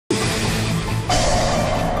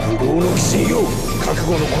不動の騎士よ、覚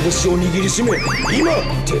悟の拳を握りしめ、今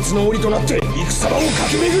鉄の檻となって戦場を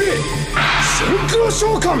駆け巡れ。真空召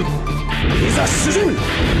喚、いざ出陣。現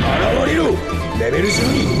れろレベル12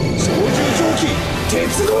超重蒸気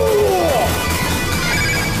鉄道。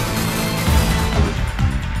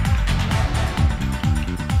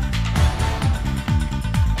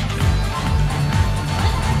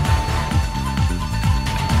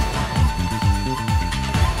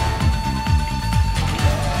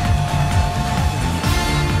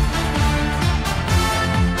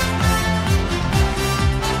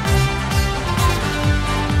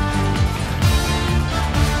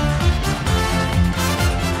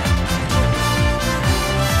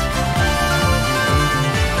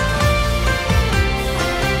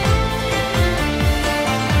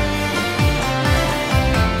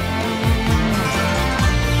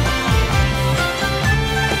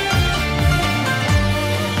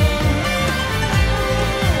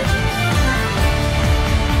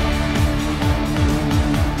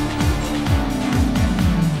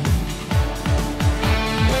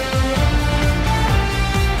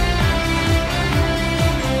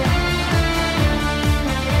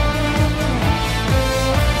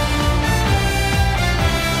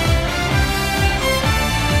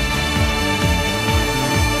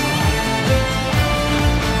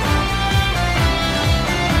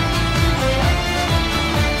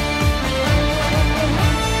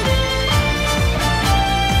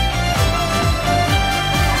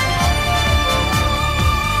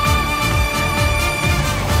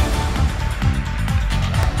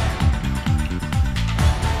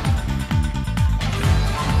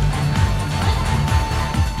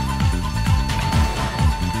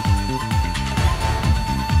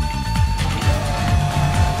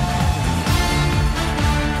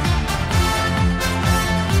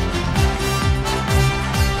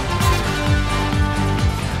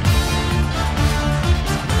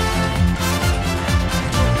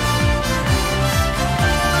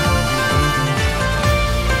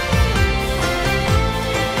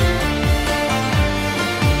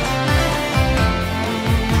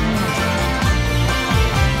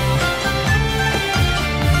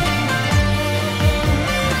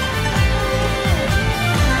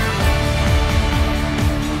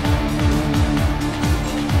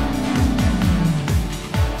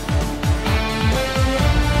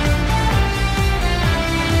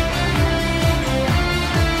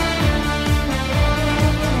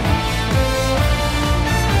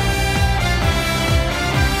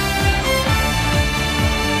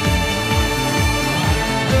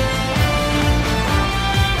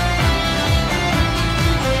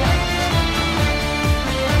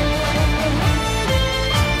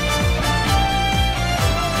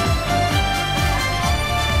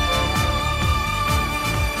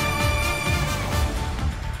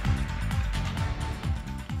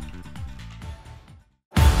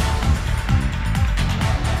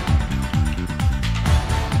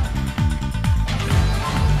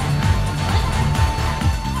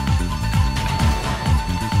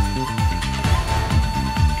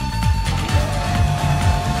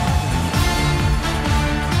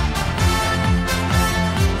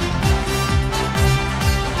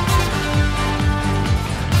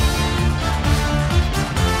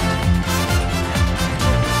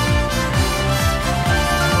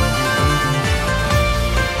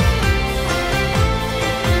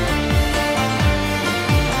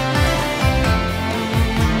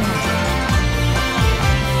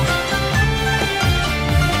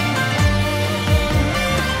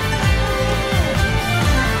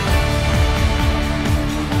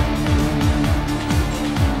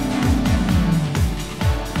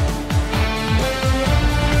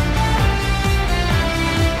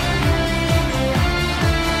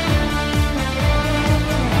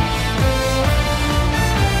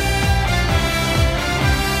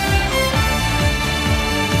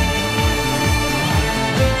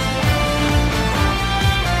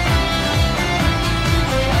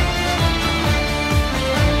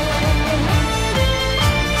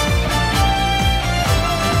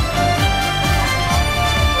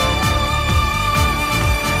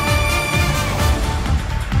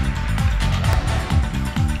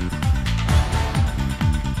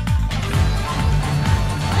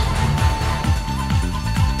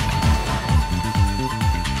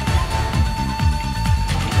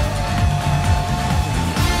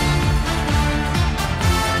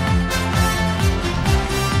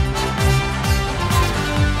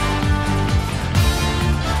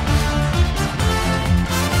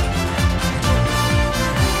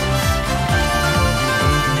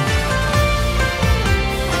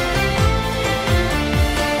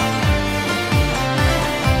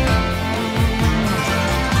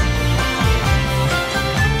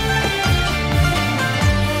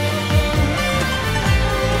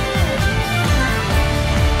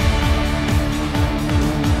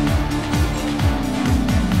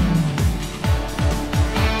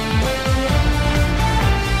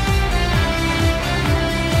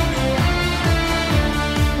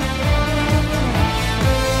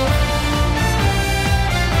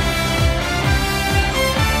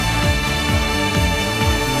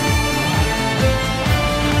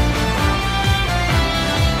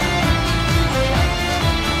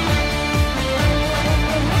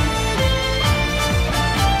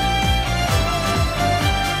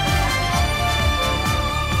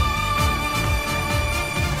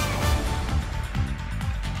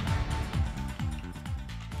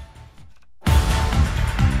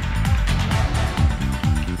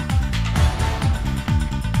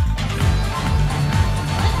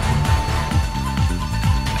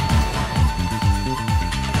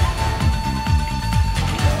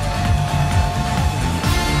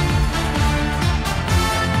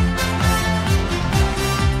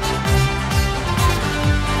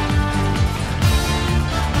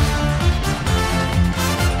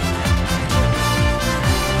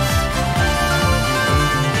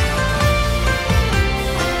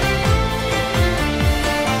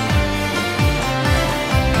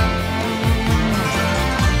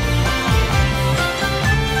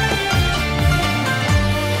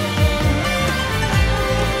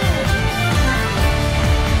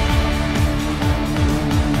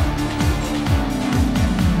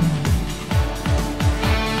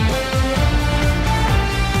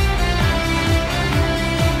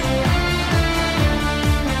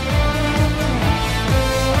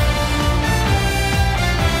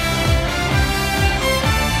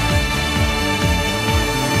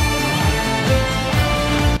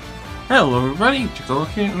Hello everybody, CHOOO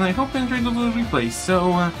here, and I hope you enjoyed the little replay.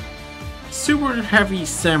 So, Superheavy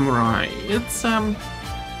Samurai, it's a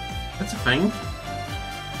thing.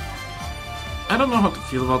 I don't know how to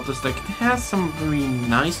feel about this deck. It has some very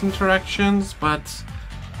nice interactions, but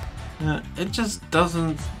it just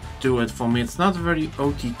doesn't do it for me. It's not very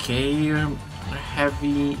OTK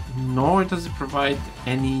heavy, nor does it provide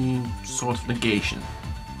any sort of negation.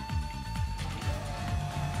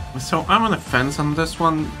 So I'm on the fence on this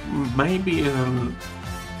one. Maybe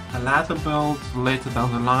a latter build later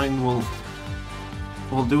down the line will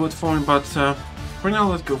do it for me, but for now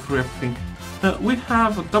let's go through everything. We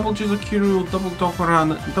have a double CHOOO, double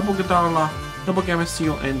Dogoran, double Gadala, double Gamma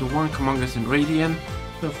Seal, and one Kamangas and Radiant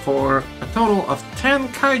for a total of 10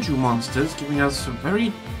 Kaiju monsters, giving us a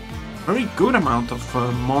very good amount of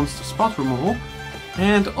monster spot removal.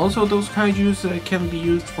 And also those kaijus can be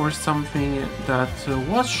used for something that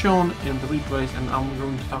was shown in the replays, and I'm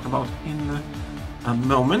going to talk about in a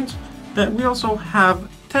moment. We also have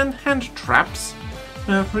 10 hand traps,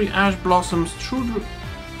 3 Ash Blossoms, 2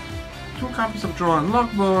 copies of Draw and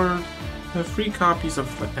Lockboard, 3 copies of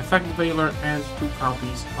Effect Veiler, and 2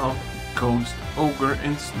 copies of Ghost Ogre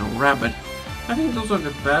and Snow Rabbit. I think those are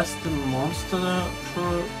the best monster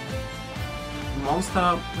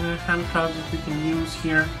hand traps that we can use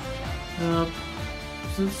here,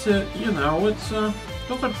 since you know, it's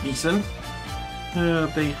those are decent.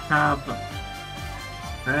 They have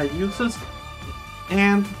uses,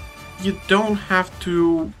 and you don't have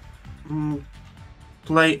to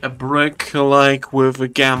play a brick like with a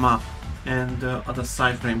Gamma and other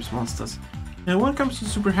side frames monsters. When it comes to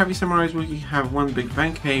Superheavy Samurais, we have one Big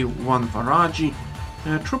Benkei, one Varaji,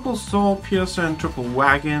 triple Soul Piercer and triple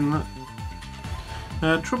Wagon,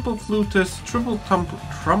 triple Flutist, triple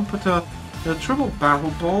Trumpeter, triple Battle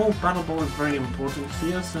Ball. Battle Ball is very important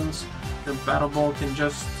here, since the Battle Ball can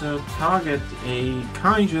just target a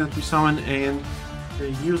kaiju that we summon and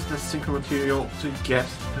use the synchro material to get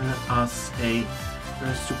us a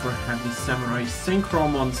Superheavy Samurai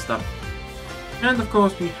synchro monster. And of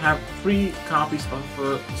course we have 3 copies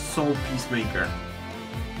of Soul Peacemaker,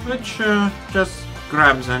 which just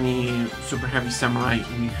grabs any Superheavy Samurai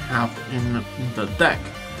we have in the deck.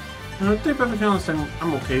 To be perfectly honest,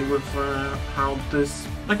 I'm okay with how this...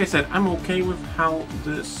 Like I said, I'm okay with how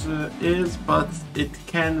this is, but it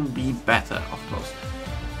can be better, of course.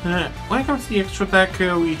 When it comes to the extra deck,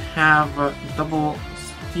 we have double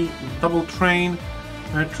Train,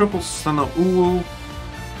 triple Sana'uu,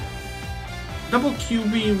 double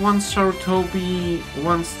QB, 1 Sarutobi,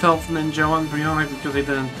 1 Stealth Ninja, 1 Brianna, because I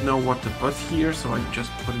didn't know what to put here, so I just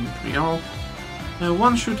put in Brianna.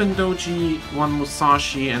 1 Shuten Doji, 1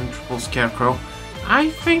 Musashi, and triple Scarecrow.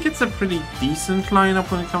 I think it's a pretty decent lineup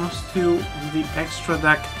when it comes to the extra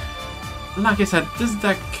deck. Like I said, this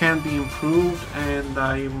deck can be improved, and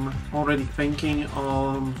I'm already thinking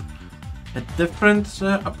of a different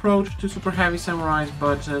approach to Superheavy Samurais,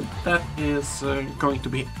 but that is going to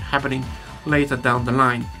be happening later down the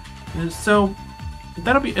line. So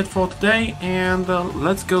that'll be it for today, and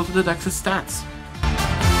let's go to the deck's stats.